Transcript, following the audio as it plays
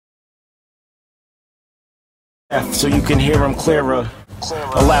so you can hear him clearer.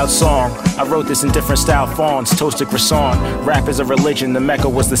 A loud song, I wrote this in different style fonts. Toasted croissant, rap is a religion, the Mecca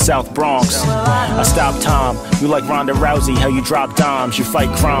was the South Bronx. I stopped time, you like Ronda Rousey, how you drop dimes. You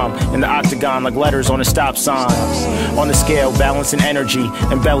fight crime in the octagon like letters on a stop sign. On the scale, balance and energy,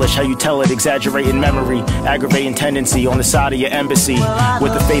 embellish how you tell it, exaggerating memory, aggravating tendency on the side of your embassy.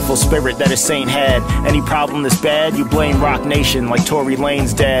 With the faithful spirit that a saint had. Any problem that's bad, you blame Rock Nation like Tory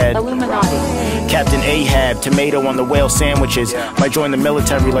Lane's dad. Illuminati. Captain Ahab, tomato on the whale sandwiches. Might join the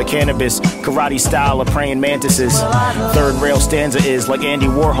military like cannabis, karate style of praying mantises. Third rail stanza is like Andy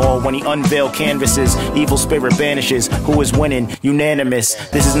Warhol when he unveiled canvases. Evil spirit vanishes, who is winning? Unanimous.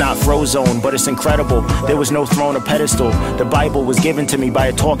 This is not Frozone, but it's incredible. There was no throne or pedestal. The Bible was given to me by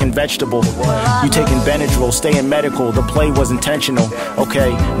a talking vegetable. You taking Benadryl, staying medical, the play was intentional.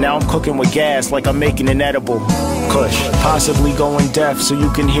 Okay, now I'm cooking with gas like I'm making an edible. Kush, possibly going deaf so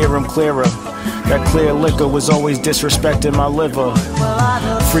you can hear him clearer. That clear liquor was always disrespecting my liver.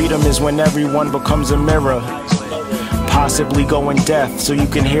 Freedom is when everyone becomes a mirror. Possibly going deaf so you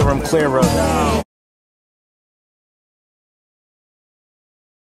can hear him clearer.